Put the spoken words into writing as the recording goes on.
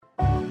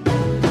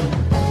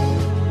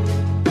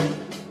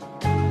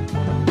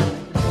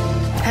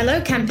Hello,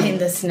 campaign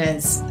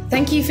listeners.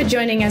 Thank you for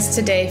joining us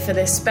today for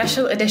this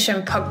special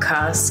edition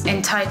podcast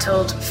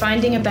entitled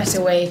Finding a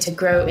Better Way to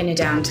Grow in a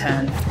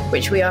Downturn,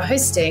 which we are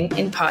hosting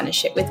in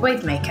partnership with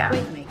Wavemaker.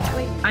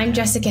 I'm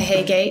Jessica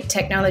Haygate,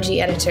 Technology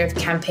Editor of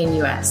Campaign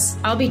US.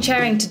 I'll be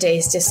chairing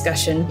today's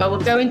discussion, but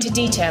we'll go into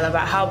detail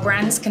about how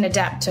brands can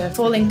adapt to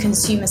falling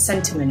consumer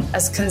sentiment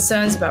as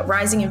concerns about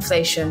rising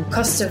inflation,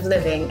 cost of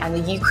living, and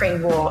the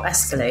Ukraine war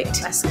escalate.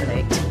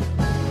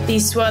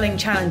 These swirling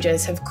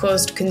challenges have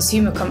caused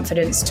consumer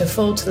confidence to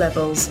fall to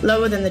levels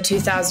lower than the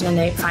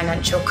 2008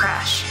 financial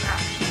crash.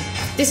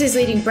 This is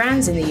leading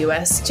brands in the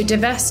US to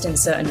divest in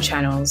certain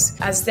channels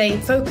as they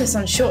focus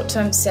on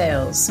short-term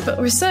sales,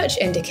 but research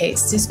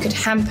indicates this could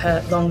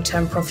hamper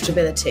long-term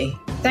profitability.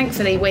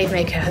 Thankfully,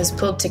 Wavemaker has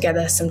pulled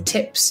together some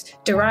tips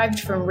derived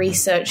from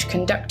research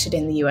conducted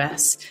in the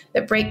US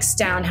that breaks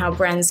down how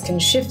brands can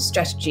shift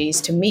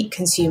strategies to meet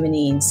consumer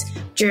needs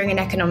during an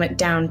economic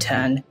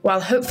downturn, while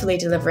hopefully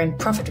delivering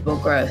profitable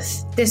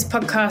growth. This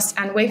podcast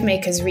and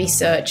Wavemaker's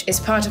research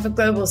is part of a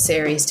global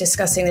series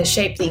discussing the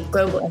shape the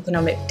global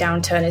economic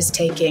downturn is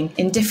taking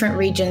in different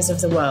regions of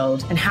the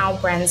world and how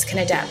brands can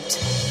adapt.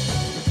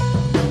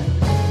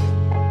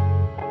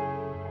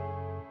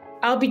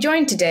 I'll be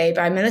joined today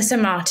by Melissa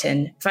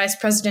Martin, Vice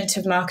President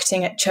of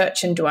Marketing at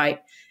Church & Dwight,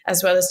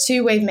 as well as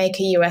two Wavemaker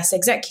US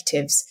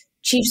executives,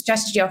 Chief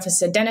Strategy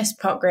Officer Dennis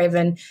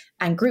Potgraven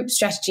and Group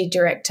Strategy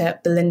Director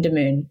Belinda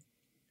Moon.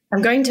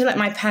 I'm going to let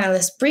my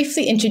panelists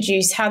briefly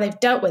introduce how they've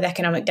dealt with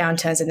economic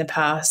downturns in the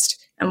past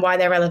and why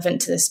they're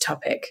relevant to this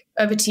topic.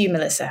 Over to you,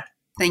 Melissa.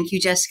 Thank you,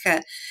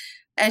 Jessica.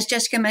 As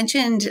Jessica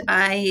mentioned,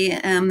 I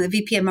am the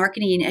VP of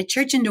Marketing at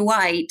Church &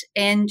 Dwight,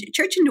 and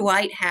Church &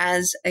 Dwight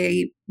has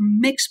a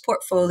mixed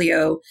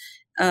portfolio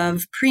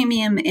of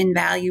premium and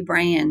value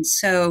brands.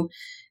 So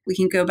we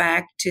can go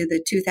back to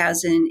the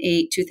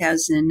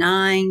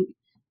 2008-2009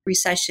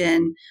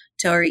 recession,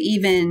 or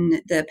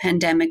even the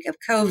pandemic of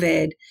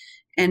COVID,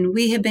 and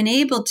we have been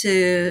able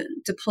to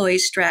deploy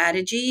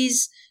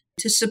strategies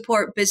to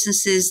support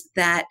businesses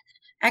that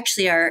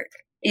actually are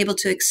able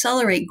to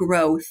accelerate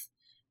growth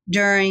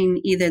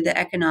during either the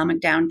economic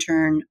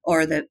downturn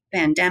or the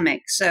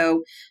pandemic.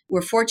 So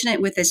we're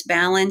fortunate with this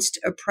balanced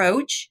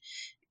approach.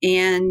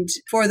 And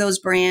for those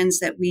brands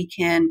that we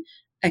can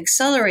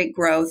accelerate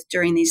growth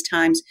during these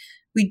times,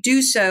 we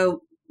do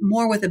so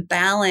more with a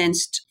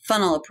balanced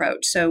funnel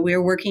approach. So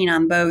we're working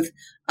on both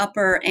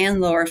upper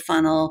and lower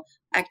funnel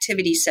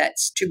activity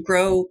sets to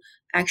grow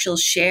actual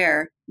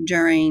share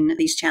during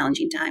these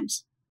challenging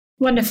times.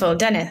 Wonderful.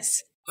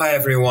 Dennis. Hi,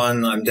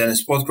 everyone. I'm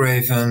Dennis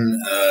Potgraven,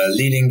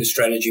 leading the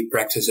strategy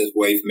practice at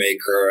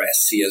Wavemaker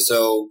as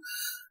CSO.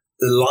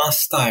 The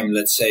last time,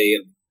 let's say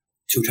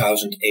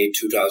 2008,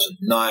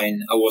 2009,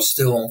 I was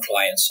still on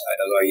client side.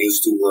 I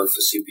used to work for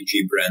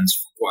CPG brands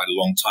for quite a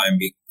long time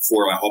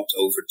before I hopped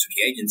over to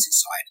the agency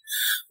side.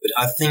 But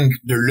I think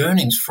the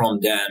learnings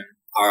from them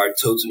are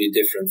totally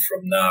different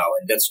from now.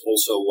 And that's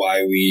also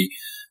why we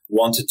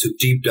wanted to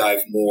deep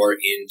dive more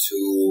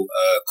into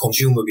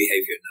consumer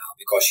behavior now,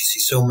 because you see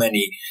so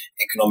many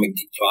economic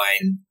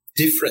decline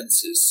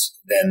differences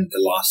than the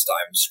last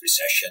time's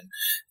recession,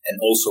 and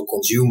also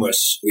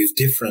consumers with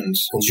different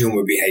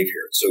consumer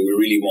behavior. So we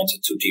really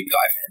wanted to deep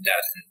dive in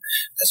that, and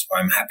that's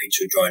why I'm happy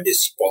to join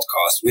this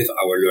podcast with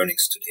our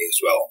learnings today as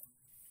well.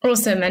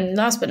 Awesome. And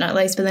last but not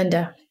least,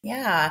 Belinda.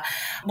 Yeah.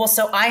 Well,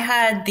 so I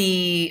had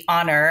the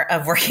honor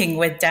of working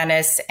with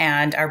Dennis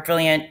and our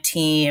brilliant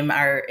team,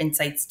 our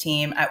insights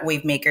team at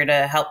Wavemaker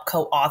to help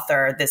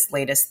co-author this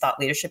latest thought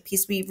leadership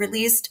piece we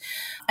released.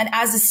 And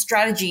as a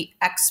strategy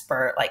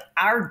expert,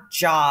 our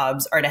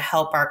jobs are to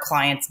help our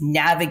clients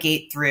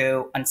navigate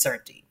through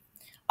uncertainty.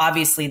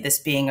 Obviously, this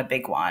being a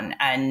big one.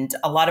 And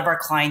a lot of our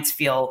clients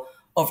feel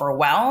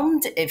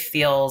overwhelmed. It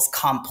feels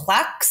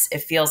complex. It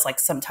feels like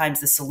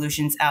sometimes the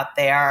solutions out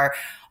there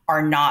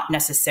are not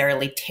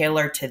necessarily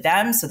tailored to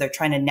them. So they're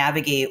trying to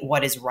navigate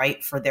what is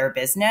right for their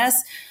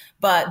business.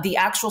 But the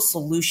actual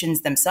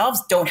solutions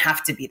themselves don't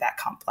have to be that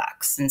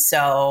complex. And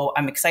so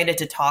I'm excited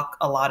to talk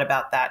a lot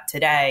about that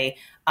today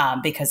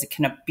because it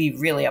can be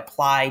really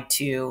applied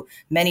to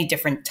many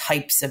different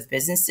types of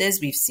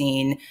businesses. We've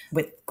seen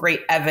with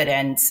great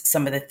evidence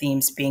some of the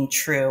themes being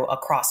true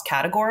across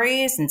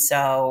categories. And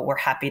so we're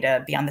happy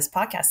to be on this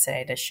podcast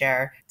today to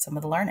share some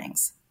of the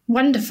learnings.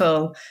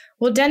 Wonderful.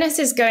 Well, Dennis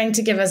is going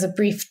to give us a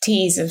brief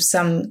tease of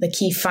some of the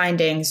key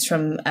findings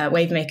from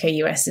Wavemaker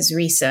US's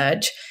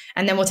research,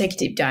 and then we'll take a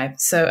deep dive.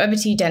 So over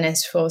to you,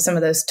 Dennis, for some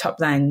of those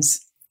top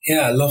lines.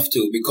 Yeah, I'd love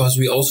to, because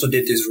we also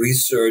did this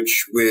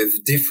research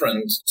with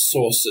different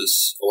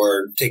sources,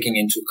 or taking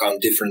into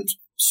account different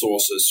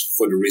sources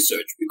for the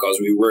research, because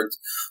we worked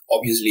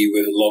obviously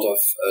with a lot of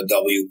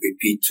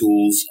WPP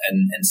tools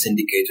and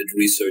syndicated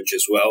research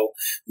as well.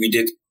 We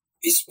did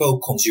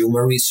bespoke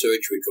consumer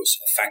research, which was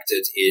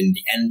affected in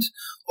the end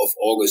of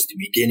August, the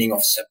beginning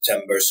of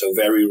September, so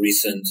very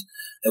recent.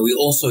 And we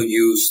also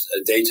used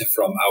data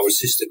from our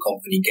sister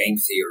company, Game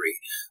Theory,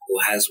 who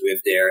has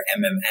with their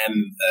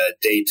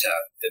data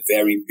a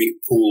very big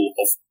pool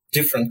of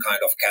different kind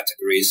of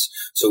categories.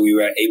 So we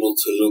were able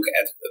to look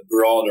at a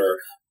broader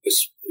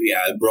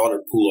a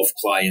broader pool of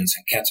clients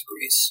and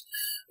categories.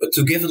 But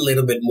to give a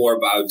little bit more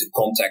about the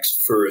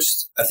context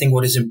first, I think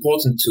what is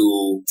important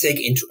to take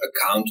into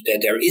account that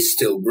there is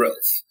still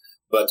growth,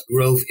 but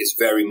growth is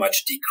very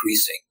much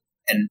decreasing.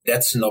 And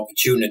that's an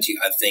opportunity,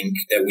 I think,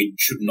 that we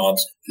should not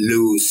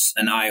lose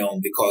an eye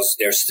on, because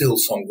there's still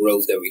some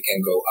growth that we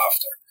can go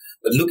after.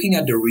 But looking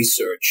at the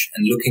research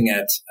and looking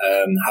at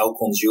how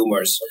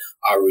consumers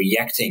are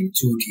reacting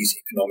to this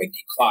economic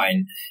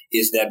decline,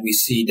 is that we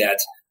see that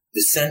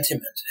the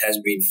sentiment has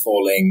been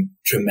falling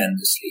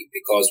tremendously,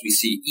 because we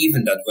see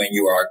even that when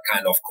you are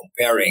kind of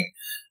comparing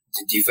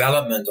the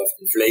development of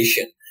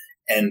inflation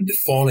and the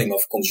falling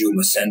of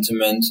consumer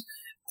sentiment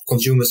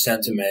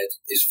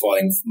is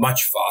falling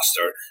much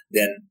faster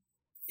than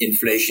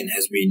inflation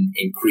has been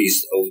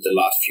increased over the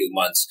last few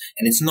months.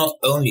 And it's not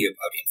only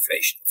about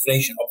inflation.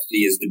 Inflation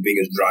obviously is the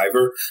biggest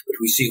driver, but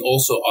we see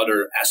also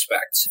other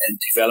aspects and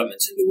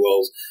developments in the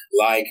world,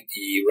 like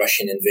the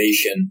Russian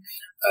invasion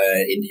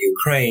in the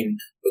Ukraine,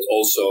 but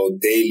also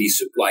daily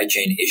supply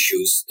chain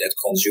issues that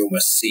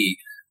consumers see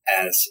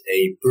as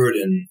a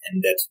burden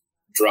and that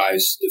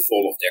drives the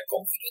fall of their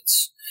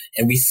confidence.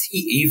 And we see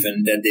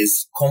even that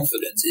this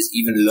confidence is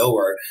even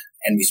lower,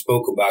 and we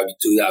spoke about the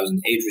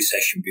 2008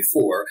 recession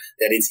before,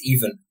 that it's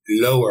even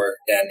lower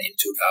than in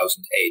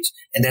 2008.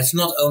 And that's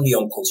not only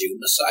on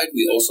consumer side.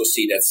 We also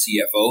see that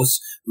CFOs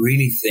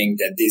really think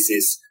that this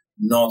is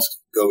not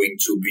going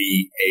to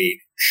be a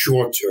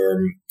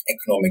short-term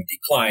economic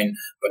decline,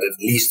 but at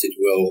least it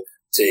will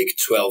take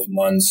 12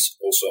 months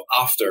also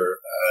after,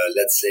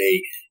 let's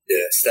say,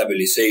 the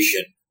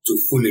stabilization to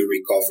fully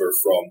recover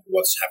from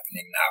what's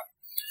happening now.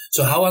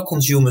 So how are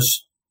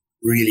consumers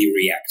really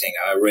reacting?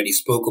 I already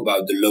spoke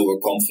about the lower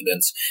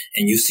confidence,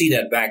 and you see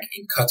that back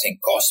in cutting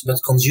costs, but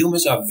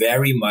consumers are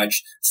very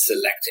much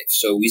selective.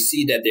 So we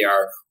see that they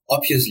are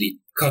obviously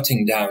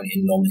cutting down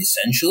in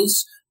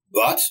non-essentials,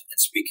 but, and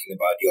speaking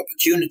about the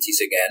opportunities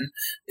again,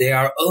 they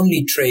are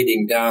only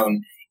trading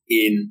down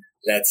in,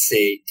 let's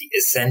say, the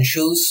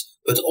essentials,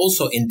 but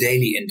also in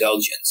daily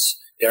indulgence.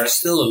 There are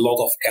still a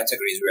lot of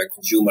categories where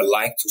consumers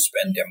like to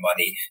spend their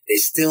money. They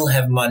still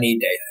have money.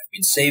 They have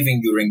been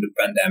saving during the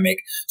pandemic.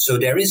 So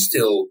there is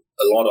still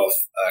a lot of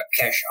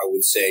cash, I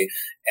would say,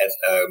 at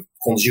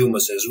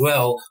consumers as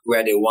well,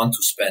 where they want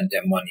to spend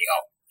their money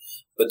on.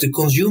 But the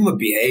consumer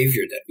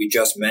behavior that we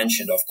just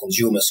mentioned of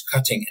consumers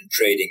cutting and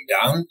trading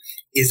down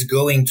is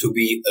going to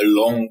be a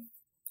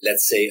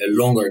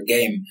longer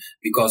game,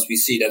 because we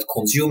see that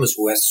consumers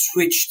who have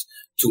switched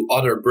to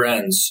other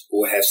brands,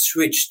 who have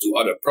switched to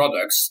other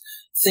products,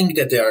 think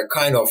that they are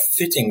kind of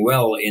fitting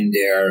well in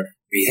their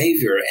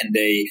behavior, and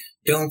they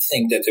don't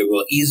think that they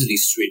will easily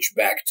switch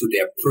back to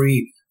their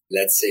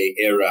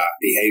era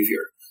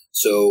behavior.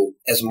 So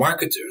as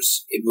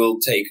marketers, it will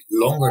take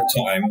longer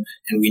time,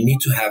 and we need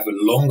to have a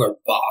longer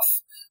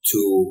path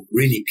to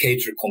really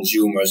cater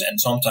consumers, and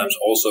sometimes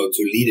also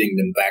to leading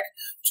them back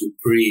to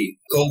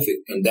pre-COVID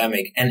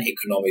pandemic and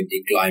economic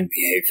decline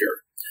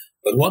behavior.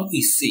 But what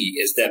we see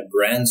is that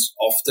brands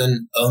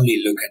often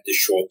only look at the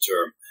short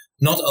term,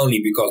 not only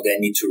because they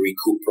need to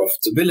recoup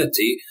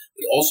profitability,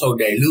 but also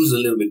they lose a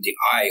little bit the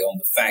eye on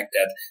the fact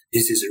that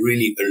this is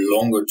really a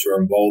longer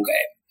term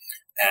ballgame.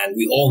 And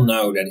we all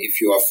know that if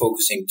you are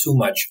focusing too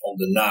much on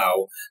the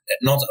now, that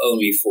not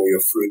only for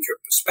your future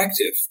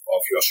perspective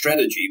of your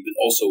strategy, but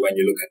also when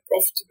you look at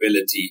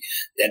profitability,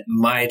 that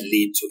might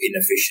lead to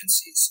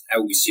inefficiencies.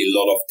 And we see a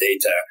lot of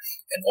data,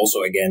 and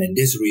also again in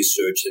this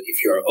research, that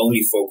if you are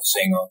only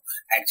focusing on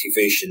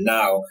activation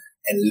now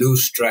and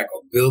lose track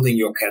of building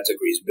your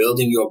categories,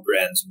 building your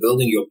brands,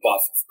 building your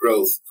path of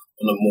growth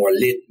on a more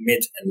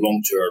mid and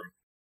long-term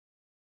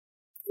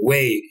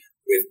way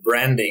with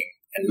branding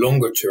and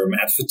longer-term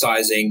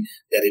advertising,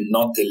 that it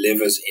not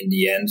delivers in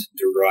the end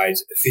the right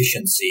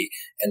efficiency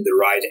and the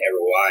right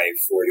ROI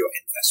for your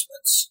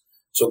investments.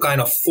 So kind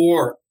of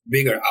 4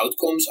 bigger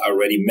outcomes I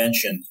already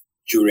mentioned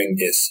during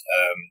this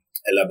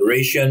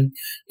elaboration.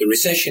 The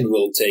recession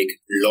will take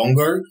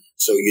longer,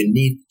 so you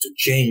need to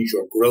change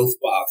your growth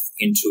path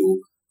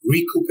into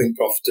recouping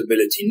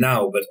profitability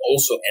now, but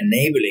also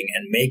enabling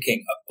and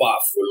making a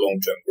path for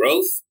long-term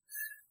growth.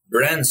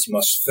 Brands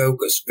must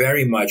focus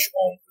very much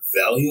on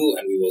value,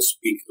 and we will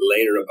speak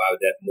later about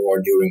that more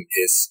during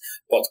this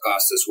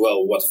podcast as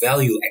well, what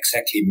value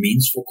exactly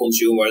means for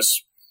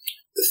consumers.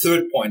 The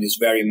third point is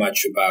very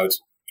much about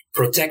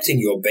protecting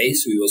your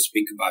base. We will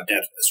speak about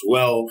that as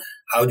well.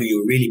 How do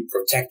you really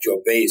protect your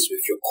base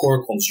with your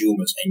core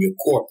consumers and your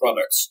core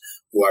products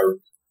who are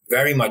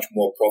very much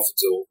more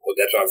profitable, or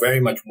that are very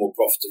much more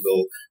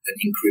profitable than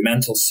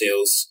incremental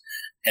sales?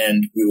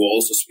 And we will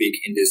also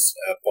speak in this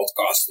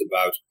podcast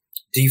about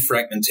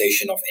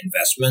defragmentation of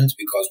investment,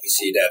 because we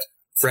see that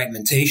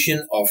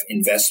fragmentation of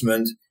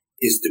investment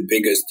is the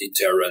biggest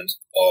deterrent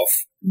of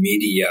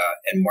media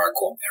and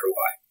Marcom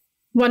ROI.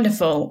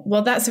 Wonderful.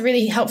 Well, that's a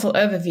really helpful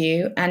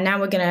overview. And now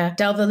we're going to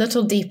delve a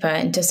little deeper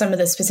into some of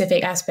the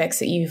specific aspects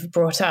that you've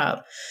brought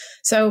up.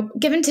 So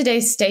given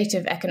today's state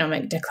of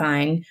economic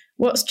decline,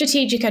 what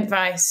strategic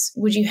advice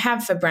would you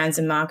have for brands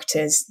and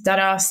marketers that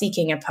are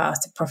seeking a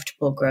path to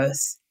profitable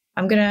growth?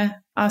 I'm going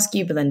to ask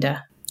you,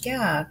 Belinda.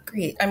 Yeah,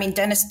 great. I mean,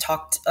 Dennis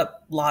talked a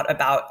lot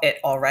about it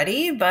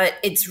already, but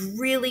it's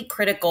really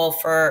critical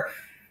for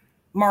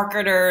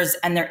marketers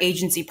and their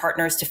agency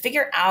partners to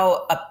figure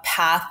out a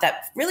path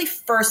that really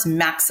first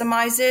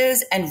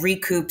maximizes and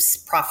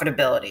recoups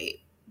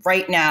profitability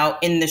right now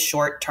in the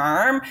short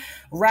term,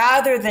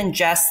 rather than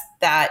just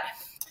that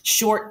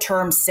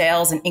short-term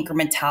sales and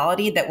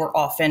incrementality that we're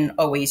often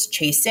always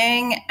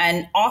chasing.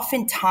 And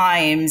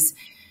oftentimes,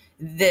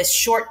 this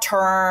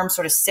short-term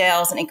sort of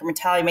sales and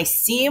incrementality may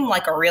seem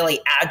like a really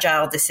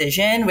agile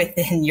decision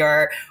within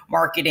your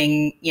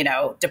marketing,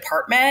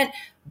 department,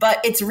 but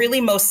it's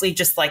really mostly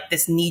just like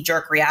this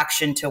knee-jerk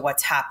reaction to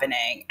what's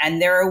happening.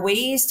 And there are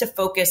ways to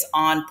focus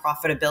on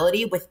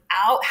profitability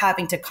without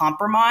having to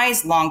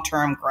compromise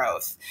long-term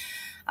growth.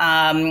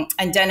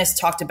 And Dennis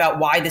talked about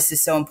why this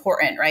is so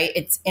important, right?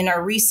 It's in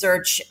our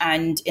research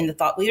and in the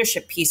thought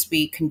leadership piece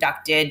we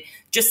conducted,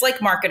 just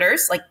like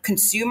marketers, like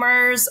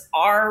consumers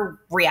are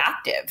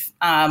reactive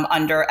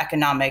under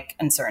economic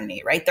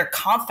uncertainty, right? Their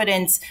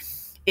confidence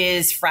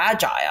is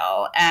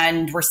fragile,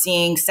 and we're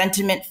seeing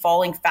sentiment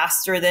falling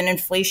faster than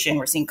inflation.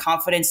 We're seeing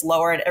confidence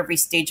lower at every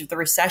stage of the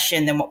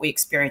recession than what we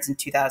experienced in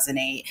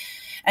 2008.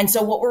 And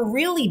so what we're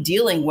really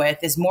dealing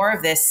with is more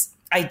of this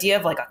idea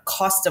of like a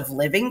cost of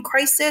living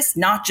crisis,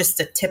 not just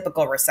a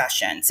typical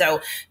recession.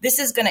 So this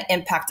is going to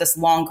impact us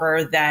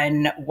longer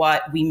than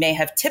what we may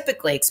have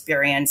typically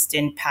experienced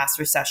in past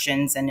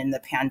recessions and in the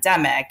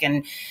pandemic.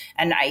 And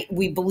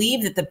we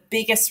believe that the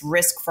biggest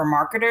risk for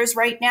marketers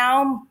right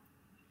now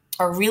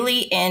are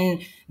really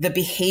in the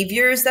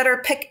behaviors that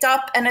are picked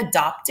up and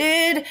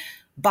adopted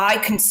by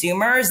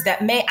consumers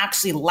that may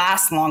actually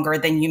last longer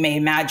than you may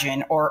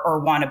imagine or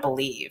want to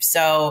believe.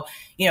 So,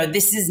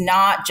 this is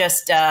not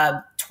just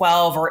a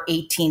 12 or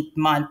 18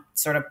 month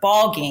sort of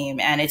ball game.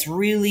 And it's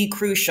really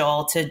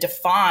crucial to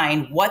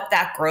define what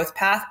that growth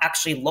path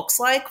actually looks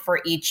like for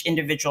each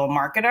individual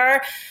marketer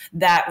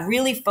that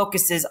really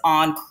focuses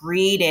on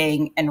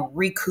creating and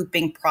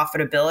recouping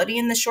profitability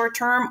in the short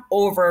term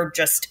over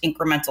just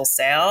incremental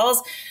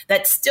sales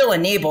that still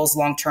enables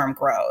long-term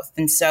growth.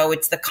 And so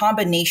it's the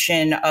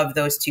combination of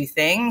those two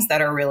things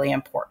that are really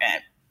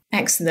important.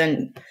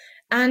 Excellent.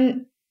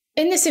 And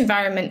in this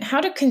environment,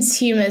 how do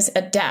consumers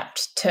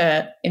adapt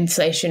to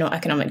inflation or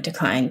economic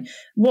decline?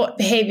 What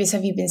behaviors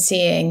have you been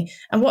seeing?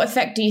 And what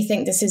effect do you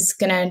think this is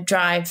going to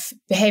drive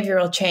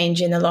behavioral change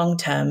in the long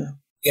term?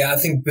 Yeah, I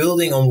think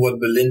building on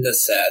what Belinda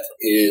said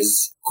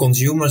is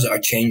consumers are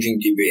changing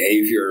the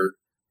behavior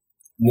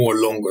more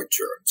longer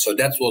term. So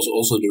that was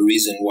also the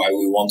reason why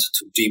we wanted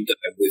to deep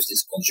dive with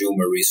this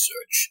consumer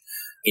research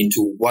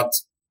into what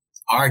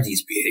are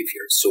these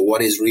behaviors. So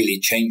what is really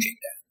changing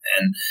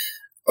them? And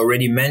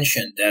already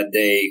mentioned that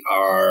they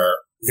are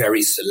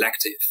very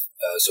selective.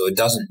 So it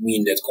doesn't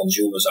mean that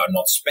consumers are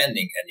not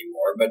spending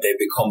anymore, but they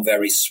become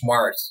very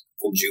smart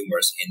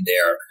consumers in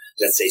their,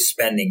 let's say,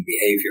 spending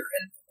behavior.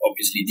 And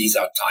obviously these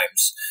are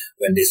times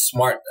when this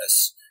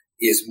smartness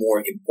is more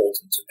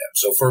important to them.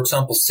 So for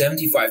example,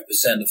 75%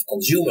 of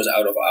consumers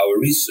out of our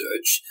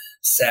research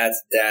said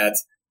that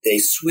they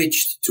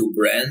switched to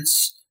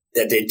brands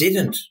that they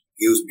didn't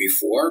use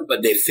before,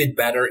 but they fit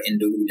better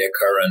into their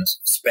current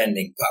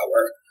spending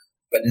power.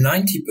 But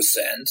 90%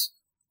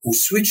 who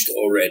switched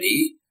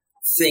already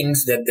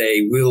thinks that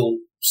they will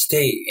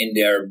stay in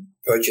their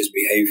purchase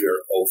behavior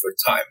over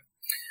time.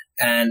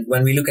 And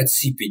when we look at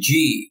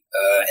CPG,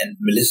 and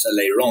Melissa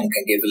later on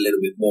can give a little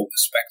bit more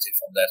perspective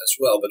on that as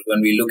well, but when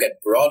we look at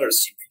broader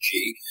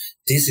CPG,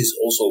 this is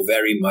also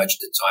very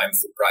much the time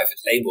for private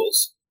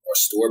labels or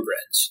store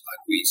brands,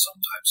 like we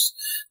sometimes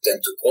tend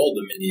to call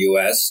them in the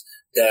US,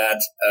 that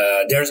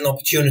there's an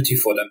opportunity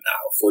for them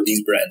now, for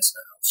these brands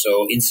now.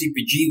 So in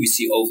CPG, we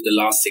see over the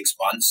last 6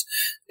 months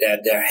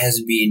that there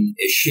has been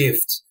a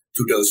shift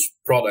to those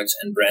products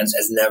and brands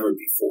as never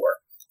before.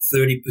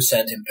 30%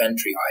 in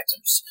pantry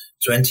items,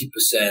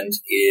 20%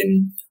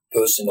 in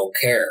personal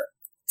care,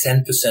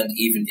 10%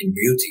 even in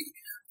beauty.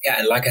 Yeah,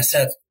 and like I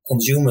said,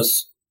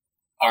 consumers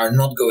are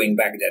not going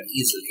back that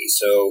easily.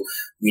 So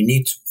we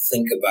need to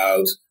think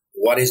about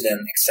what is then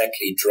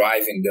exactly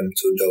driving them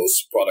to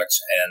those products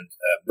and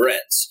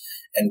brands.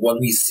 And what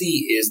we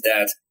see is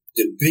that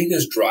the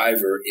biggest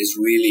driver is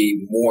really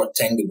more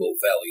tangible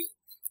value.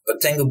 But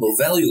tangible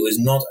value is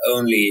not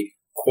only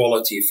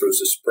quality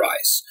versus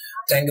price.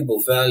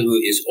 Tangible value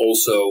is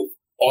also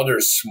other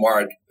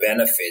smart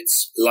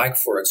benefits, like,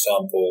 for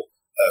example,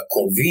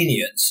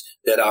 convenience,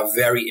 that are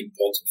very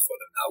important for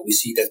them now. We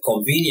see that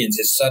convenience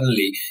is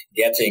suddenly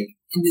getting,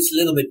 in this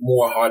little bit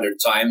more harder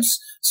times,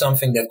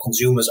 something that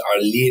consumers are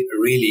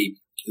really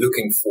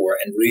looking for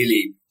and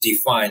really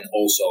define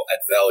also at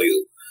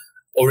value.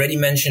 Already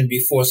mentioned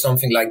before,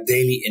 something like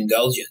daily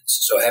indulgence.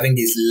 So having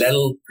these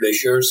little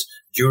pleasures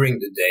during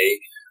the day.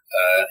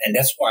 And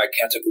that's why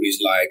categories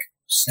like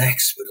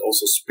snacks, but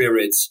also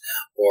spirits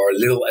or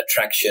little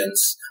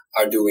attractions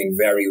are doing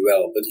very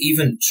well. But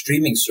even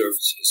streaming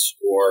services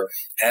or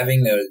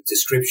having a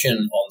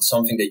description on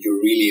something that you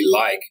really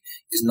like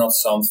is not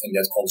something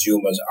that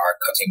consumers are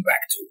cutting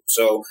back to.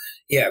 So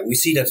yeah, we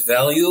see that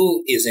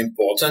value is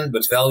important,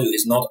 but value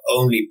is not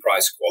only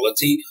price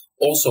quality,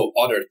 also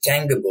other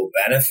tangible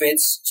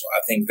benefits. So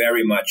I think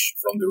very much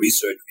from the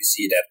research, we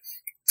see that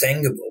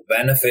tangible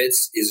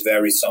benefits is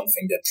very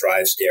something that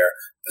drives their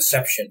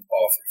perception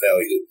of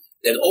value.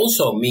 That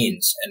also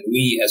means, and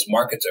we as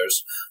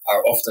marketers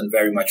are often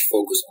very much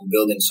focused on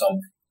building some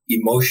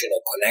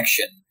emotional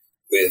connection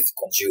with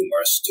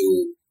consumers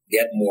to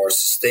get more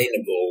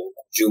sustainable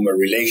consumer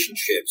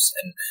relationships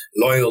and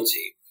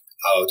loyalty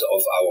out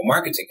of our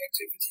marketing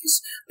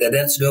activities,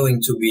 that's going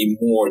to be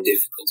more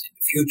difficult in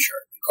the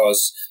future.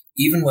 Because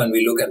even when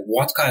we look at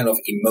what kind of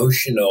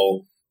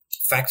emotional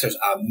factors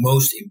are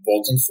most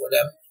important for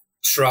them,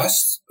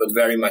 trust, but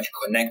very much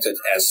connected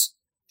as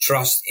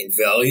trust in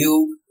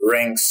value,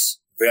 ranks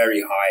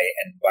very high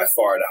and by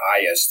far the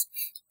highest.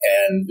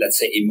 And let's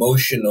say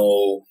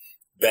emotional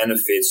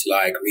benefits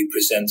like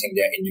representing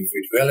their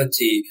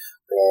individuality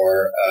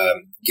or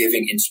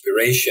giving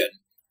inspiration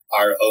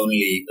are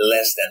only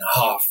less than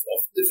half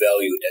of the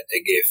value that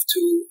they give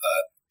to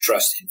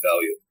trust in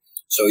value.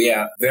 So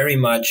yeah, very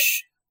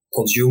much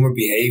consumer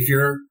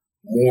behavior,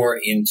 more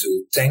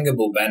into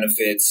tangible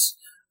benefits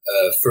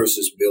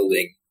versus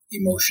building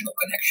emotional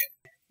connection.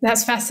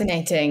 That's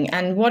fascinating.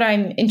 And what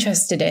I'm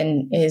interested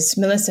in is,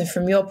 Melissa,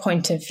 from your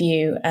point of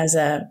view as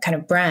a kind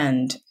of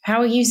brand,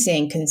 how are you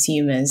seeing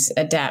consumers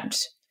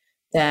adapt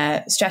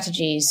their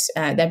strategies,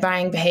 their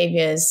buying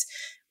behaviors?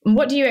 And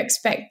what do you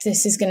expect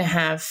this is going to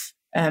have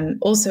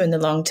also in the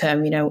long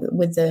term,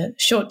 with the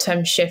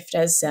short-term shift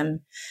as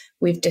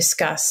we've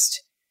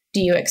discussed?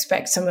 Do you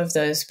expect some of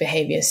those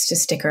behaviors to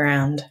stick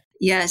around?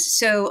 Yes.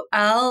 So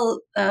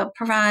I'll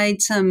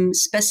provide some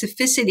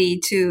specificity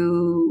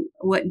to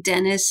what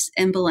Dennis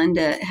and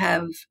Belinda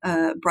have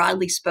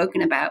broadly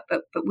spoken about.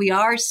 But we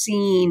are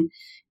seeing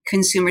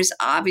consumers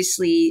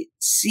obviously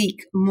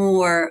seek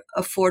more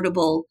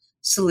affordable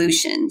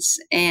solutions.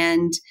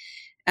 And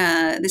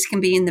this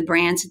can be in the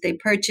brands that they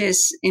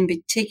purchase. In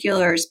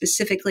particular,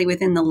 specifically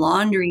within the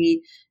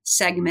laundry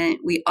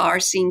segment, we are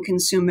seeing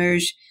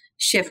consumers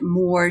shift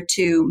more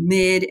to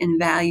mid and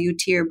value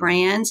tier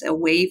brands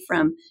away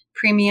from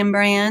premium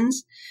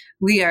brands.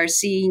 We are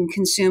seeing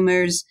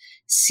consumers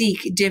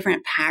seek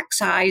different pack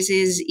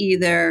sizes,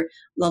 either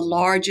the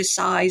largest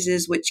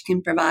sizes, which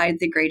can provide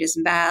the greatest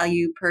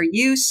value per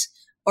use,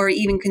 or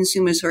even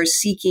consumers who are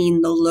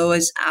seeking the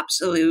lowest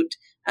absolute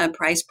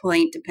price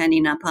point,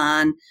 depending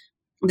upon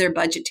their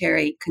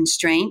budgetary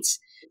constraints.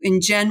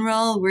 In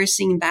general, we're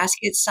seeing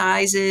basket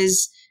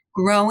sizes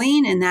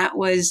growing, and that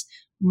was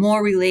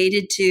more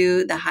related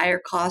to the higher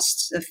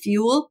costs of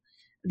fuel.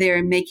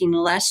 They're making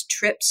less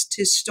trips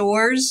to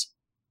stores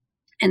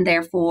and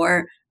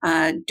therefore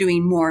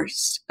doing more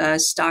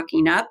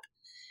stocking up.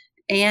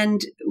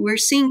 And we're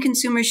seeing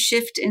consumers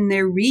shift in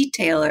their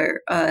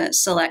retailer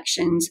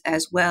selections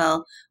as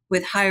well,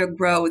 with higher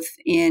growth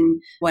in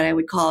what I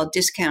would call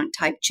discount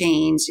type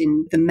chains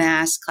in the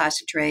mass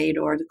class of trade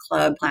or the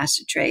club class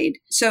of trade.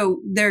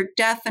 So they're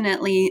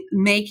definitely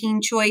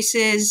making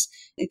choices.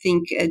 I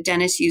think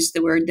Dennis used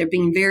the word, they're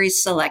being very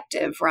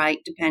selective, right,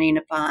 depending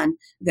upon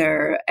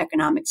their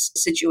economic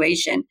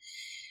situation.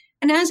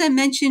 And as I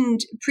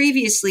mentioned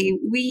previously,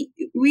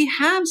 we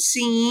have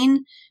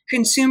seen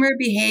consumer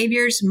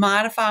behaviors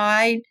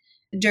modified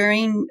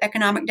during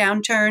economic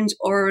downturns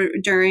or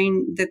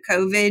during the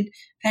COVID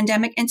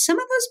pandemic. And some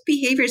of those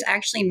behaviors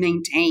actually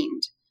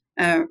maintained,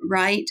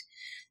 right?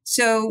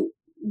 So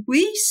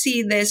we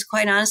see this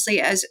quite honestly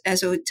as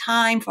a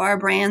time for our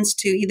brands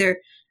to either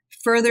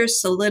further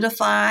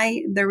solidify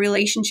their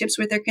relationships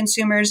with their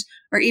consumers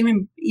or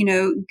even,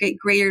 get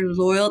greater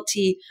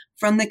loyalty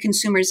from the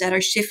consumers that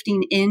are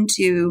shifting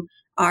into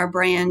our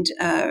brand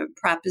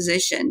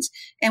propositions.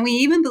 And we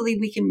even believe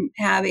we can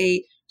have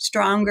a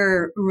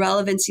stronger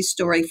relevancy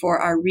story for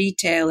our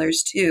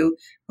retailers too,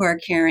 who are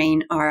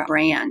carrying our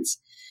brands.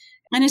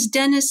 And as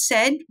Dennis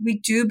said, we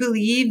do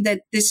believe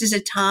that this is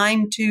a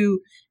time to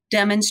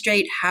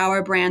demonstrate how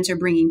our brands are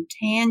bringing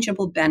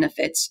tangible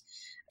benefits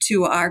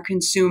to our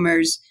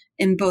consumers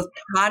in both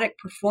product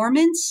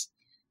performance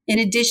in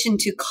addition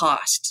to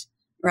cost,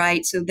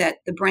 right? So that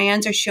the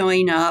brands are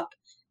showing up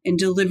and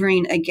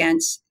delivering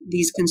against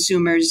these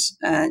consumers'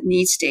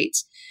 need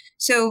states.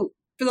 So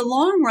for the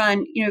long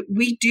run,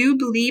 we do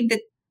believe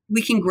that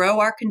we can grow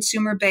our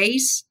consumer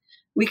base.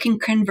 We can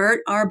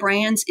convert our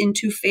brands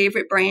into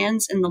favorite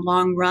brands in the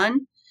long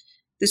run.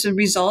 This would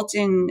result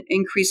in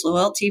increased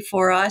loyalty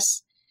for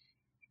us.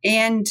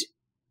 And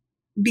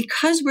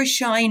because we're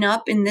showing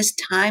up in this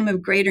time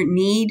of greater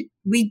need,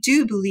 we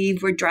do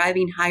believe we're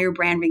driving higher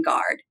brand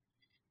regard.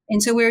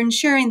 And so we're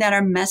ensuring that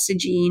our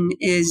messaging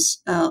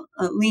is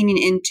leaning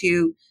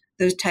into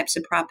those types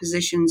of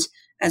propositions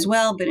as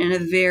well, but in a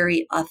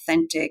very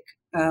authentic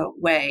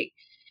way.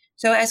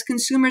 So as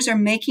consumers are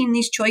making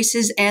these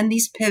choices and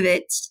these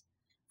pivots,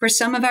 for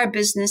some of our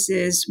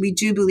businesses, we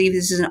do believe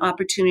this is an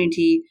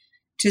opportunity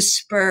to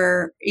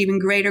spur even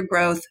greater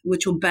growth,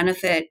 which will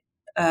benefit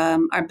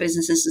our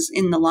businesses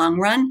in the long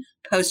run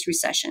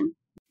post-recession.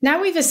 Now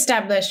we've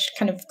established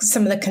kind of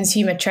some of the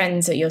consumer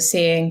trends that you're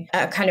seeing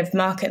at a kind of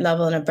market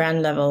level and a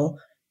brand level.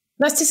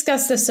 Let's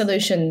discuss the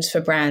solutions for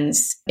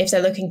brands if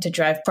they're looking to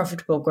drive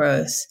profitable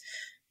growth.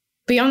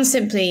 Beyond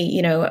simply,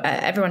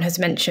 everyone has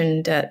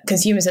mentioned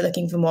consumers are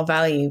looking for more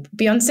value.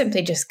 Beyond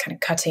simply just kind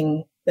of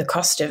cutting the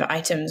cost of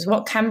items,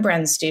 what can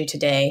brands do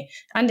today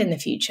and in the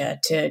future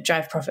to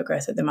drive profit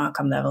growth at the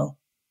Marcom level?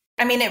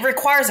 I mean, it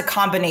requires a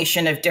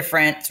combination of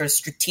different sort of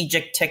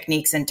strategic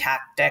techniques and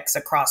tactics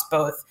across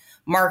both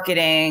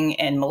marketing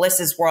in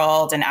Melissa's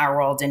world and our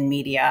world in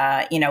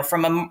media.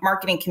 From a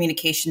marketing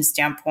communication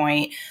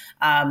standpoint,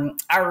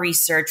 our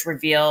research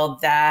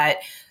revealed that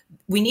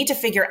we need to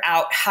figure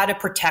out how to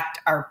protect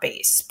our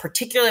base,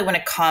 particularly when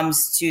it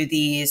comes to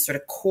these sort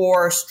of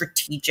core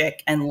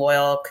strategic and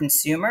loyal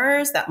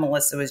consumers that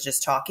Melissa was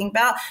just talking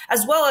about,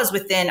 as well as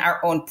within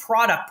our own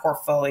product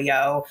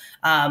portfolio,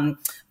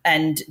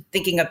 and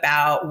thinking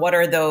about what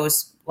are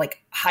those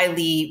like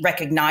highly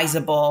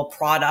recognizable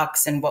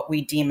products and what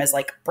we deem as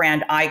like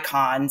brand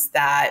icons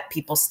that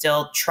people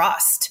still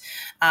trust,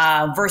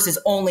 versus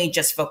only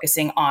just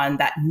focusing on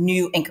that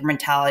new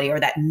incrementality or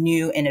that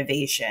new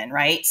innovation,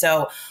 right?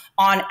 So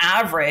on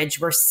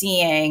average, we're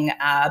seeing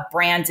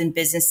brands and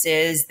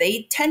businesses,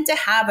 they tend to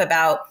have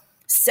about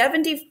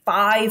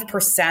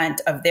 75%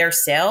 of their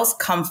sales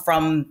come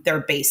from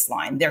their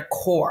baseline, their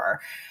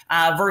core,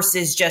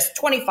 versus just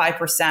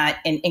 25%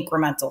 in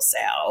incremental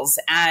sales.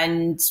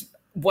 And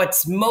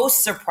what's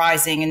most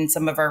surprising in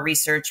some of our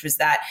research was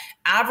that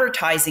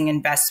advertising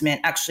investment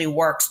actually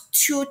works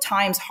 2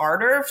 times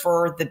harder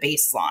for the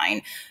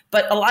baseline.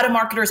 But a lot of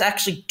marketers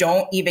actually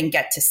don't even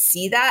get to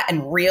see that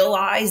and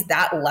realize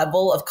that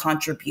level of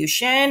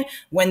contribution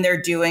when they're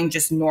doing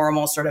just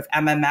normal sort of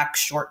MMX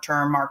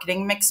short-term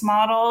marketing mix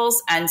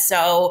models. And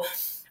so,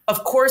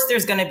 of course,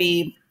 there's going to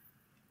be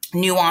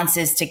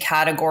nuances to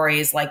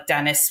categories like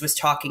Dennis was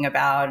talking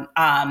about.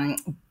 And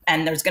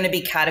there's going to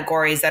be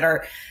categories that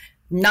are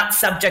not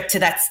subject to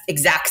that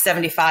exact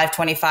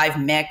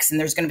 75-25 mix. And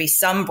there's going to be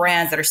some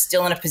brands that are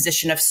still in a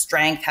position of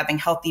strength, having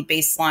healthy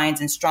baselines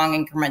and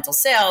strong incremental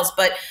sales.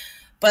 But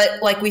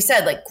like we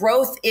said, like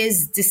growth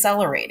is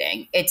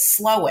decelerating, it's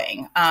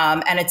slowing.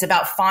 And it's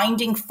about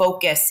finding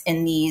focus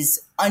in these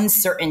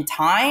uncertain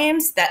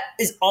times that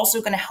is also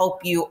going to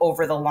help you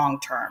over the long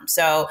term.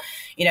 So,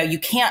 you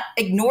can't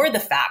ignore the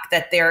fact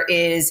that there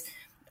is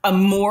a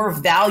more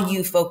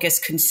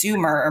value-focused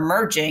consumer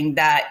emerging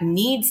that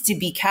needs to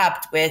be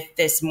kept with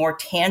this more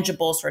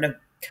tangible sort of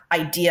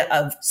idea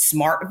of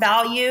smart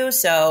value.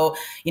 So,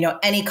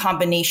 any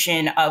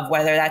combination of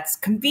whether that's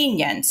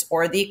convenience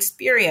or the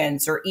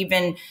experience or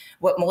even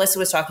what Melissa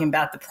was talking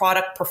about, the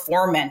product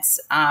performance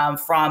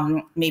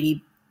from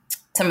maybe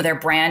some of their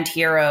brand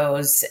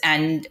heroes.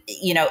 And,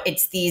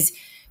 it's these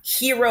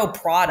hero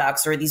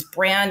products or these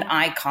brand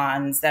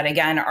icons that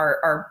again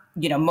are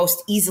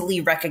most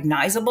easily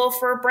recognizable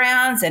for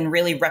brands and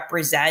really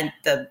represent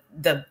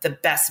the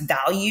best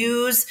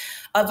values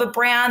of a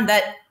brand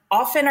that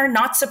often are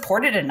not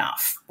supported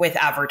enough with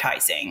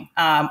advertising,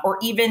 or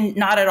even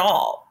not at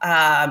all.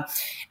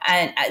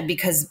 And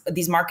because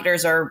these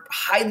marketers are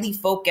highly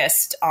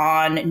focused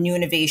on new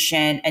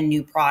innovation and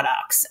new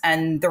products.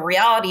 And the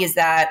reality is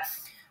that,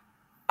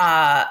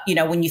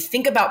 when you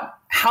think about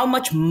how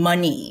much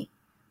money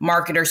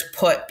marketers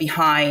put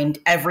behind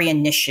every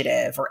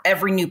initiative or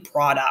every new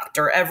product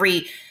or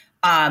every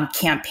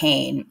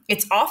campaign,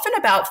 it's often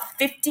about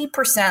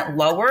 50%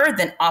 lower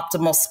than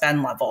optimal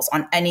spend levels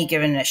on any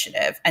given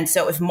initiative. And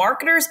so if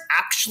marketers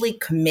actually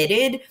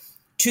committed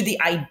to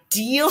the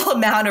ideal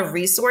amount of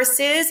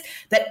resources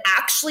that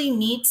actually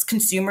meets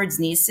consumers'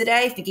 needs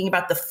today, thinking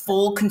about the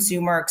full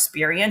consumer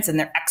experience and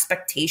their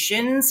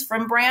expectations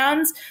from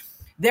brands,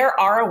 their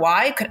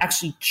ROI could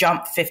actually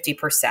jump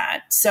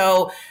 50%.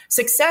 So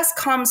success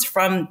comes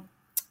from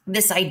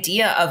this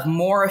idea of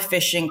more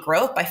efficient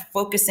growth by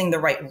focusing the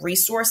right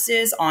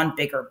resources on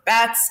bigger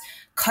bets,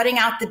 cutting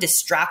out the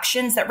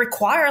distractions that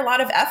require a lot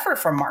of effort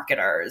from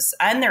marketers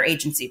and their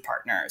agency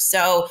partners.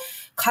 So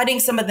cutting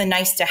some of the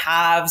nice to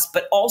haves,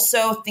 but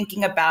also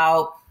thinking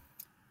about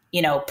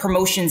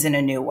promotions in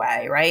a new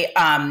way, right?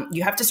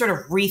 You have to sort of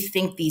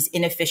rethink these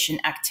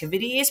inefficient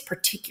activities,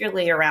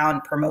 particularly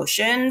around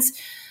promotions.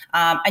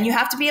 And you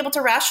have to be able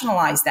to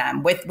rationalize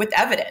them with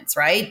evidence,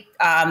 right?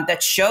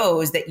 That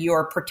shows that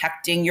you're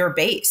protecting your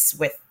base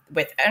with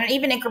and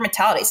even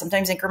incrementality.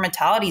 Sometimes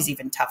incrementality is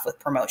even tough with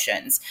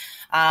promotions.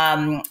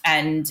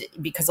 And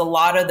because a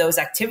lot of those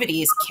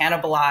activities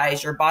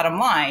cannibalize your bottom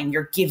line,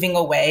 you're giving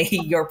away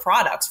your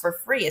products for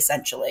free,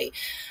 essentially.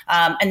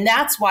 And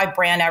that's why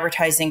brand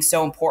advertising is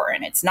so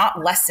important. It's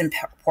not less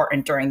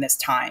important during this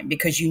time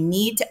because you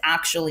need to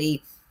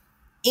actually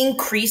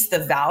increase the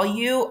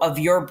value of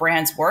your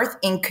brand's worth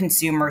in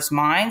consumers'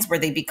 minds where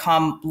they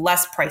become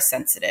less price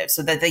sensitive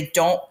so that they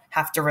don't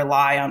have to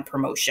rely on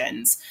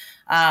promotions,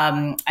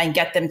 and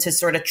get them to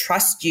sort of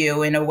trust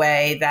you in a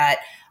way that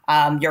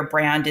your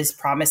brand is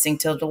promising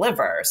to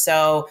deliver.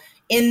 So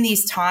in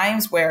these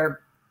times where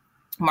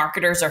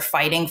marketers are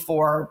fighting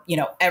for,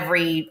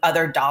 every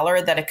other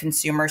dollar that a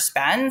consumer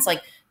spends,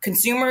 like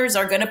consumers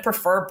are going to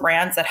prefer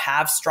brands that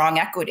have strong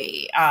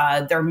equity.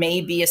 There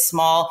may be a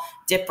small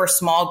dip or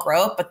small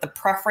growth, but the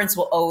preference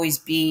will always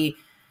be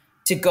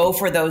to go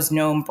for those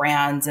known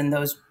brands and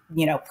those,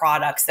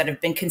 products that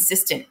have been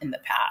consistent in the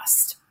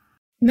past.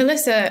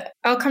 Melissa,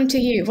 I'll come to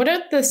you. What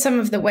are some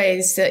of the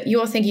ways that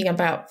you're thinking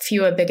about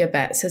fewer, bigger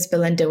bets, as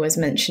Belinda was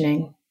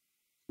mentioning?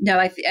 No,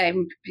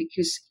 I'm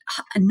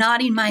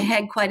nodding my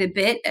head quite a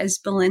bit as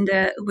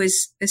Belinda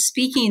was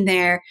speaking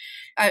there.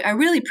 I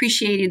really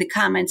appreciated the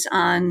comments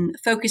on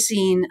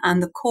focusing on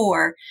the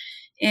core.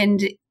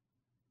 And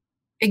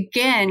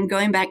again,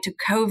 going back to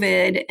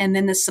COVID and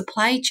then the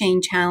supply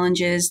chain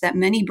challenges that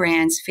many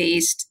brands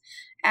faced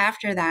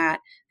after that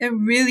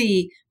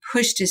really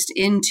pushed us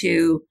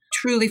into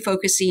truly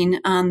focusing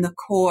on the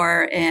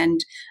core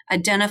and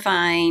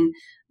identifying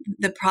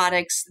the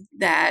products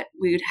that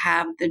we would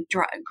have the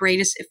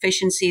greatest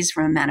efficiencies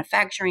from a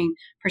manufacturing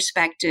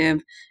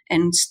perspective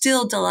and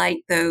still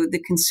delight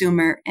the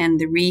consumer and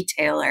the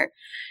retailer.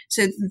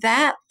 So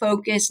that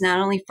focus, not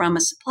only from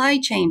a supply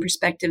chain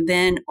perspective,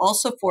 then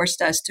also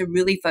forced us to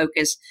really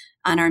focus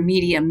on our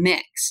media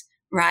mix,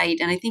 right?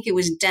 And I think it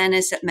was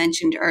Dennis that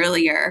mentioned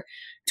earlier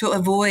to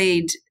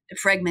avoid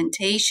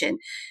fragmentation.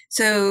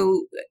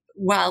 So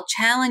while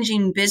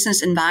challenging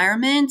business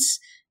environments,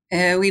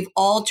 we've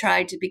all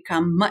tried to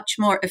become much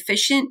more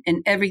efficient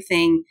in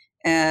everything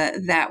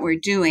that we're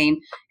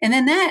doing. And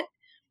then that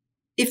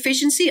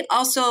efficiency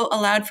also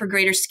allowed for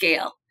greater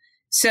scale.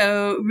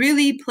 So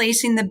really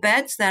placing the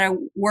bets that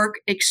work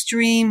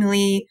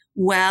extremely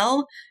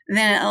well,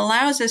 then it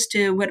allows us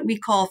to what we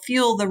call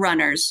fuel the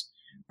runners,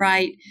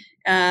 right?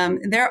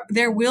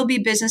 There will be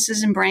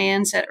businesses and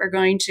brands that are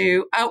going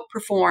to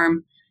outperform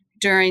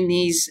during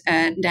these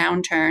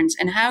downturns.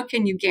 And how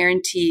can you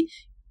guarantee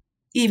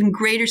even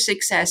greater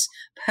success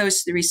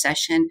post the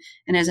recession?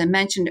 And as I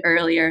mentioned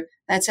earlier,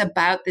 that's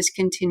about this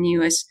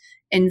continuous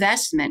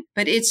investment,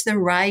 but it's the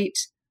right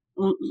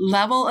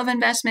level of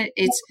investment.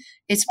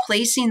 It's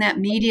placing that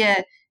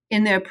media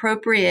in the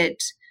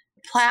appropriate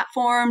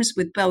platforms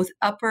with both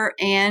upper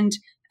and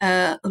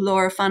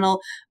lower funnel,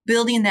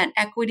 building that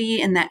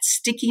equity and that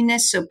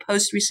stickiness. So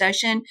post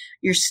recession,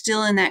 you're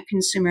still in that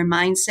consumer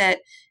mindset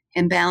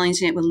and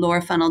balancing it with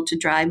lower funnel to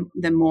drive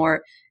the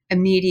more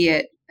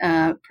immediate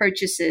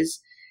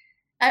purchases.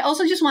 I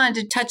also just wanted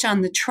to touch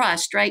on the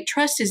trust, right?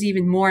 Trust is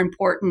even more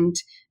important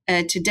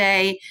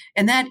today,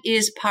 and that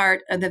is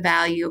part of the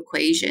value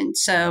equation.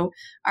 So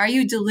are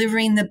you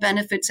delivering the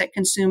benefits that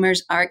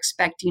consumers are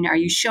expecting? Are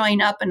you showing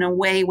up in a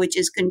way which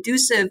is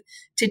conducive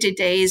to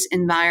today's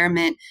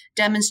environment,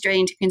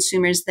 demonstrating to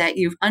consumers that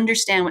you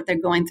understand what they're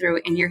going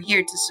through and you're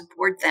here to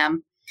support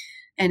them?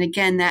 And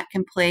again, that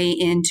can play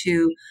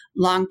into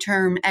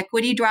long-term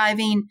equity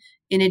driving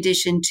in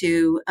addition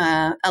to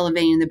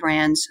elevating the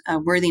brand's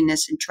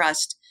worthiness and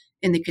trust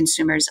in the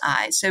consumer's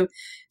eyes.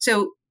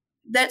 So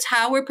that's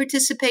how we're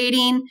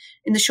participating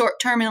in the short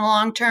term and the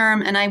long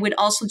term. And I would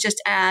also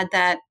just add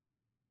that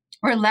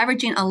we're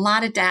leveraging a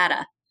lot of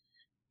data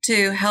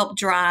to help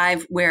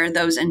drive where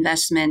those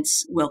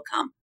investments will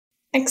come.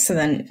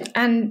 Excellent.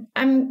 And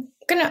I'm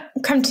going to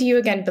come to you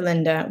again,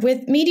 Belinda.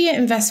 With media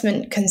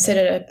investment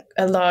considered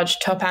a large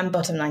top and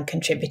bottom line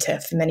contributor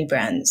for many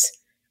brands,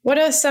 what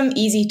are some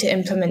easy to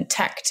implement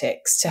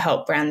tactics to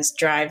help brands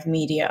drive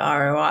media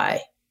ROI?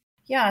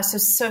 Yeah,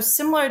 so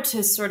similar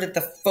to sort of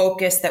the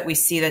focus that we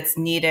see that's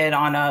needed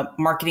on a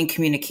marketing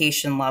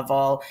communication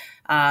level,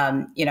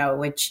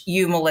 which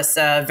you,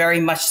 Melissa, very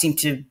much seem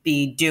to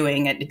be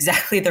doing at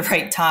exactly the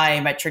right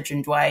time at Church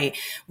 & Dwight.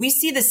 We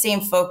see the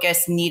same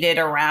focus needed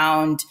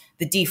around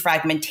the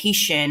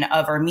defragmentation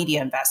of our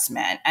media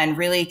investment and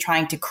really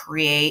trying to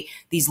create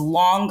these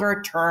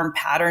longer term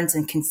patterns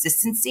and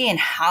consistency in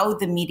how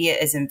the media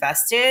is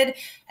invested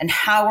and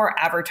how our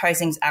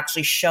advertising is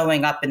actually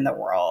showing up in the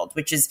world,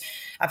 which is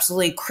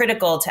absolutely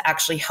critical to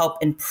actually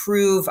help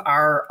improve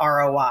our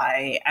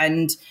ROI.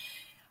 And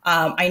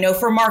I know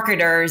for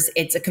marketers,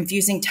 it's a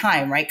confusing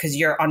time, right? Because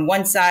you're on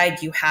one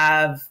side, you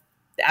have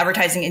the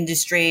advertising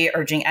industry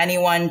urging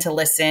anyone to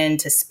listen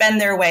to spend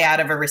their way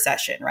out of a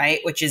recession, right?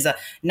 Which is a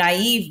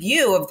naive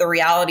view of the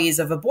realities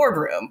of a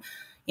boardroom.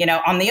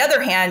 On the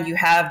other hand, you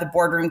have the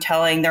boardroom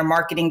telling their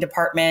marketing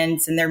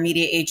departments and their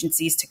media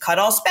agencies to cut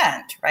all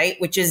spend, right?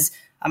 Which is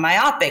a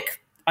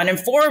myopic,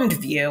 uninformed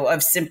view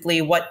of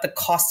simply what the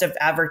cost of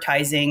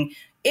advertising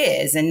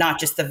is and not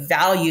just the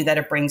value that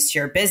it brings to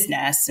your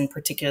business, in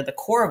particular the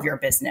core of your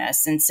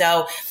business. And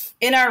so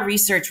in our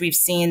research, we've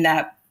seen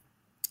that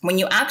when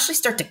you actually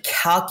start to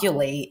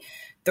calculate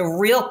the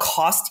real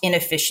cost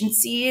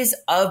inefficiencies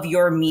of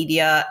your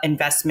media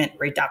investment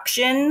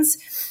reductions,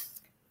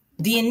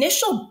 the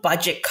initial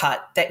budget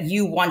cut that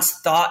you once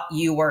thought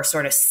you were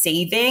sort of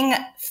saving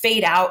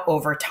fade out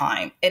over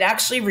time. It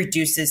actually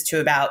reduces to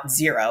about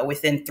zero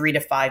within 3 to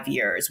 5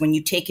 years when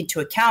you take into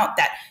account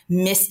that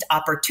missed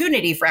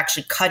opportunity for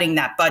actually cutting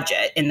that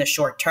budget in the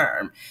short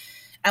term.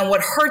 And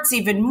what hurts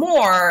even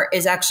more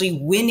is actually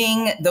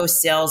winning those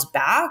sales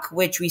back,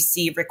 which we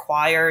see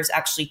requires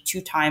actually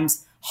 2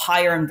 times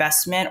higher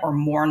investment or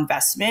more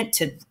investment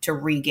to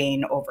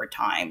regain over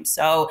time.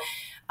 So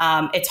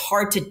it's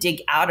hard to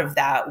dig out of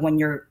that when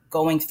you're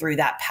going through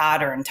that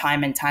pattern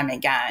time and time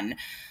again.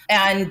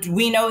 And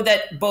we know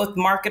that both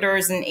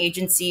marketers and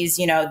agencies,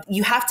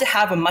 you have to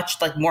have a much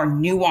more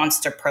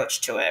nuanced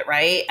approach to it,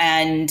 right?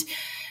 And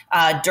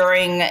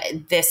during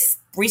this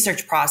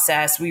research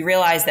process, we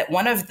realized that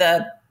one of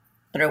the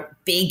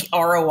big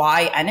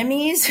ROI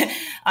enemies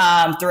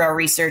through our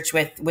research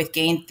with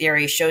game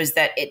theory shows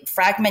that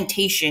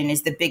fragmentation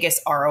is the biggest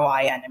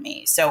ROI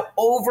enemy. So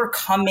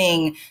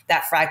overcoming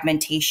that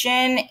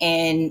fragmentation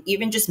in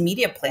even just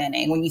media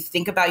planning, when you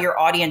think about your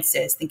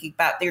audiences, thinking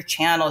about your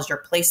channels,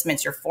 your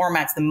placements, your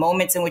formats, the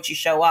moments in which you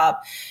show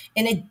up,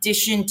 in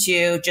addition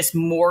to just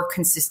more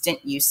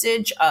consistent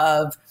usage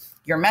of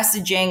your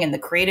messaging and the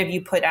creative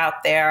you put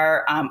out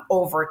there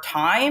over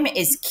time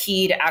is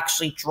key to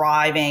actually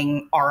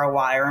driving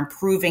ROI or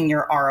improving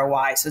your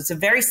ROI. So it's a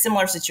very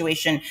similar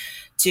situation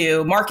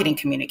to marketing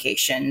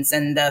communications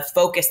and the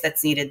focus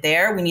that's needed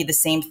there. We need the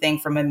same thing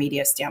from a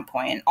media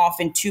standpoint. And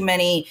often too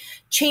many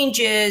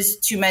changes,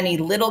 too many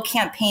little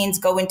campaigns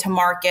go into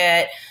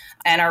market.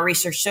 And our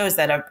research shows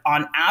that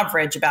on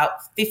average, about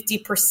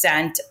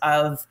 50%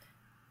 of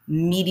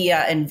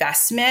media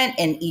investment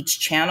in each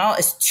channel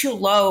is too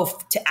low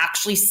to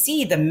actually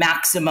see the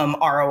maximum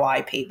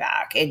ROI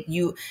payback.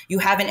 You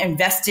haven't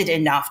invested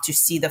enough to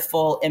see the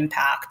full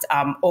impact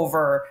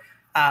over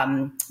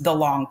the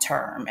long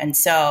term. And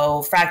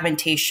so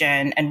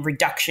fragmentation and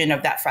reduction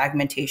of that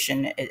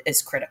fragmentation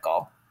is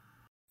critical.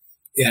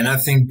 Yeah, and I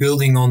think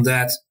building on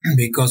that,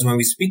 because when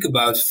we speak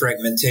about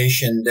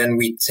fragmentation, then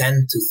we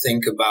tend to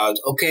think about,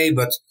 okay,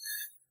 but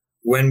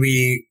when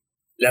we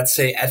let's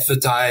say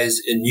advertise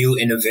a new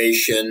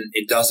innovation,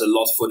 it does a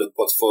lot for the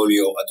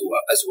portfolio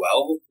as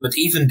well. But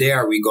even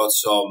there, we got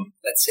some,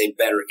 let's say,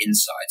 better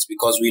insights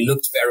because we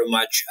looked very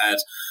much at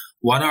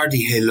what are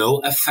the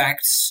halo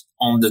effects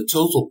on the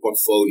total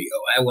portfolio.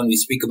 And when we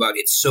speak about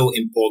it's so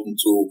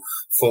important to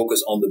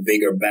focus on the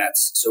bigger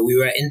bets. So we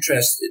were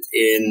interested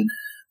in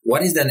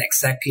what is then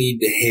exactly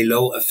the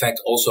halo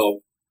effect also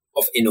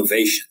of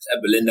innovations.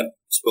 Belinda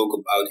spoke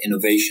about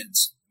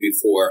innovations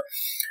before.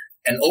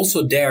 And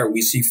also there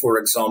we see, for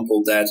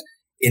example, that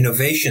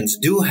innovations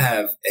do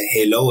have a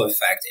halo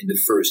effect in the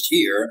first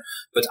year,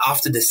 but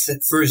after the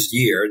first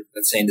year,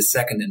 let's say in the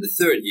second and the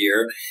third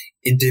year,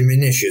 it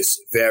diminishes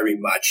very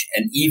much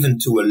and even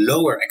to a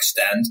lower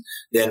extent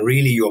than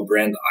really your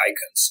brand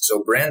icons.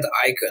 So brand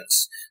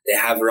icons, they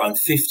have around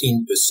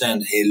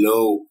 15%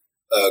 halo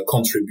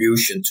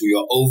contribution to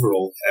your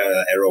overall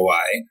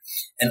ROI.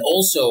 And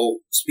also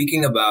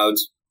speaking about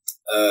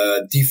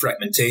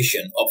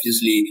defragmentation,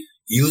 obviously,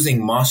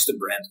 using master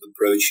brand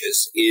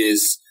approaches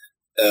is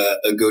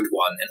a good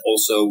one. And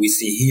also we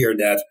see here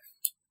that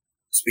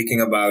speaking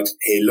about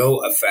halo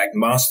effect,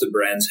 master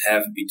brands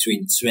have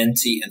between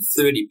 20 and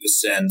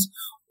 30%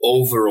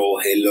 overall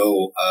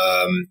halo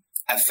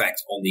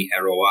effect on the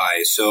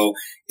ROI. So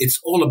it's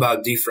all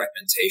about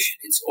defragmentation.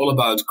 It's all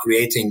about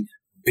creating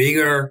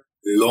bigger,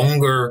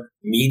 longer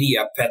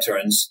media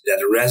patterns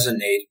that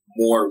resonate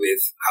more with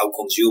how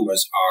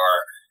consumers are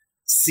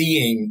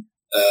seeing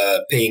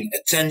paying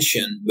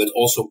attention, but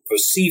also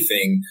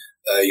perceiving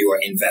your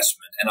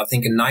investment. And I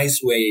think a nice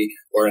way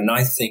or a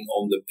nice thing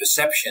on the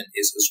perception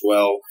is as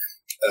well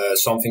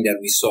something that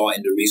we saw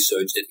in the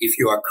research, that if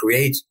you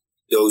create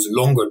those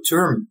longer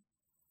term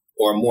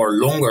or more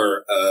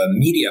longer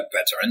media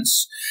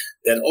patterns,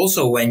 that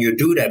also when you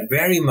do that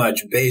very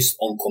much based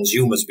on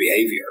consumers'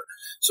 behavior.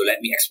 So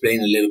let me explain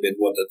a little bit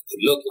what that could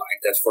look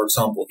like. That, for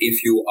example,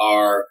 if you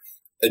are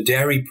a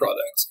dairy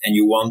product and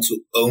you want to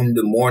own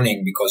the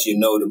morning because you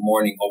know the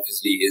morning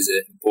obviously is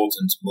an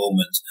important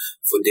moment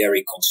for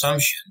dairy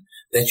consumption,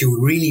 that you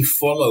really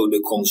follow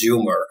the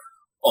consumer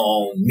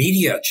on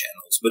media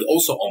channels, but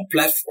also on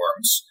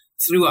platforms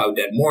throughout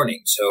that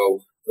morning.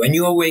 So when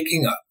you are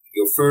waking up,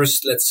 your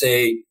first, let's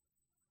say,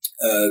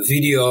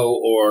 video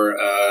or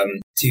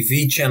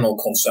TV channel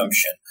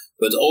consumption,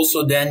 but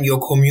also then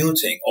you're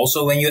commuting,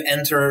 also when you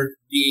enter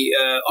the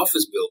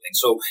office building.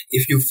 So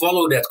if you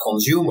follow that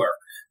consumer,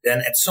 then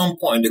at some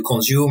point the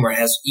consumer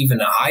has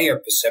even a higher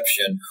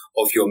perception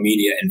of your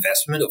media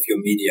investment, of your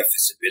media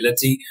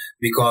visibility,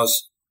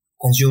 because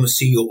consumers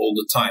see you all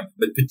the time,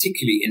 but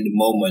particularly in the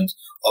moment,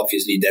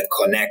 obviously, that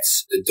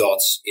connects the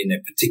dots in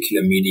a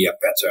particular media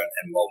pattern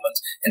and moment.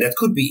 And that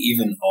could be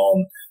even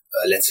on,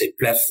 let's say,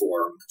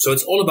 platform. So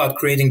it's all about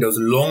creating those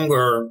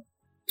longer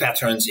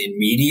patterns in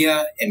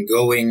media and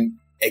going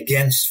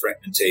against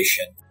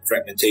fragmentation.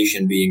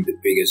 Fragmentation being the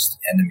biggest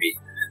enemy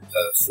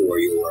for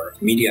your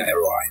media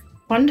ROI.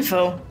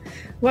 Wonderful.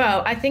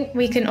 Well, I think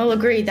we can all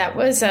agree that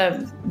was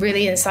a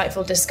really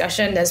insightful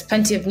discussion. There's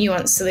plenty of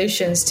nuanced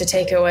solutions to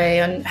take away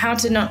on how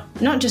to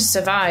not just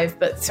survive,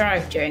 but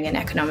thrive during an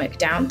economic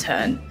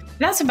downturn.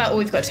 That's about all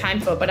we've got time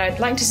for, but I'd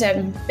like to say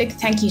a big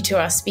thank you to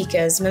our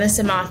speakers.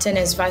 Melissa Martin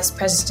is Vice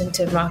President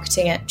of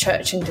Marketing at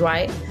Church &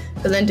 Dwight,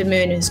 Belinda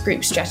Moon is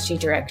Group Strategy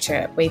Director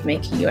at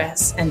Wavemaker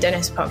US, and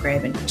Dennis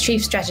Potgraven,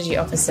 Chief Strategy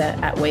Officer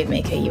at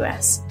Wavemaker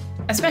US.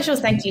 A special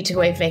thank you to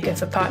Wavemaker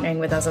for partnering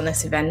with us on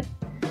this event.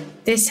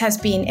 This has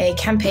been a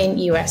Campaign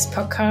US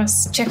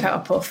podcast. Check out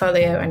our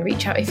portfolio and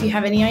reach out if you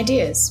have any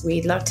ideas.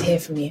 We'd love to hear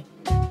from you.